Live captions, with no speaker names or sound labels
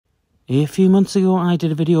A few months ago I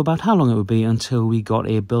did a video about how long it would be until we got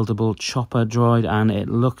a buildable chopper droid, and it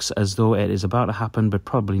looks as though it is about to happen, but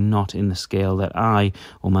probably not in the scale that I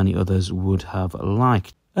or many others would have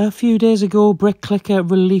liked. A few days ago,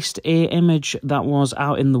 BrickClicker released an image that was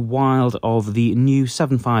out in the wild of the new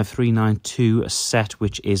 75392 set,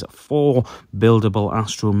 which is 4 buildable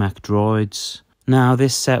astromech droids. Now,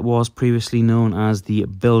 this set was previously known as the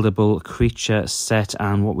Buildable Creature set,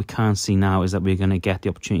 and what we can see now is that we're going to get the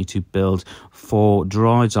opportunity to build 4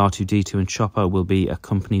 droids. R2-D2 and Chopper will be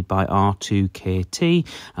accompanied by R2-KT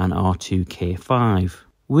and R2-K5.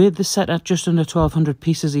 With the set at just under 1200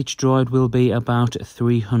 pieces, each droid will be about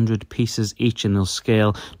 300 pieces each, and they'll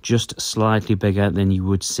scale just slightly bigger than you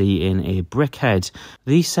would see in a brickhead.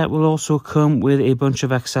 The set will also come with a bunch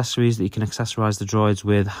of accessories that you can accessorize the droids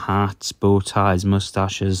with: hats, bow ties,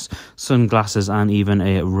 mustaches, sunglasses, and even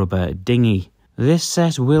a rubber dinghy. This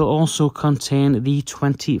set will also contain the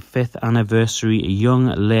 25th anniversary young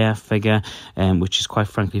Leia figure, which is quite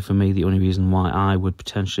frankly for me the only reason why I would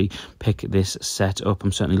potentially pick this set up.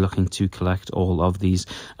 I'm certainly looking to collect all of these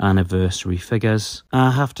anniversary figures. I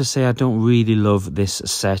have to say I don't really love this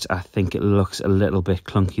set. I think it looks a little bit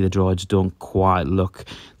clunky. The droids don't quite look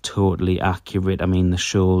totally accurate. I mean, the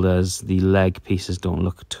shoulders, the leg pieces don't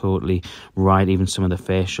look totally right. Even some of the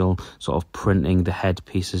facial sort of printing, the head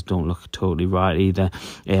pieces don't look totally right either.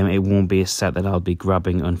 It won't be a set that I'll be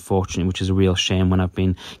grabbing, unfortunately, which is a real shame when I've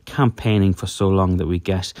been campaigning for so long that we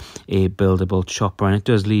get a buildable chopper. And it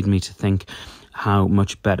does lead me to think how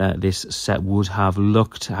much better this set would have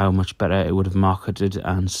looked, how much better it would have marketed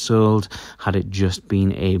and sold had it just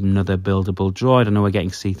been another buildable droid. I know we're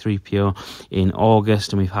getting C-3PO in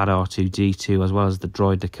August, and we've had R2-D2 as well as the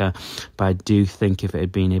Droideka, but I do think if it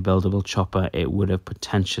had been a buildable chopper, it would have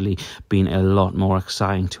potentially been a lot more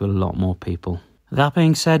exciting to a lot more people. That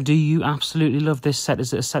being said, do you absolutely love this set?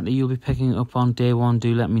 Is it a set that you'll be picking up on day one?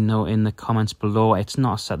 Do let me know in the comments below. It's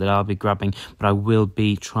not a set that I'll be grabbing, but I will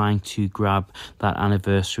be trying to grab that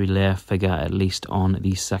anniversary Leia figure, at least on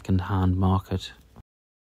the second-hand market.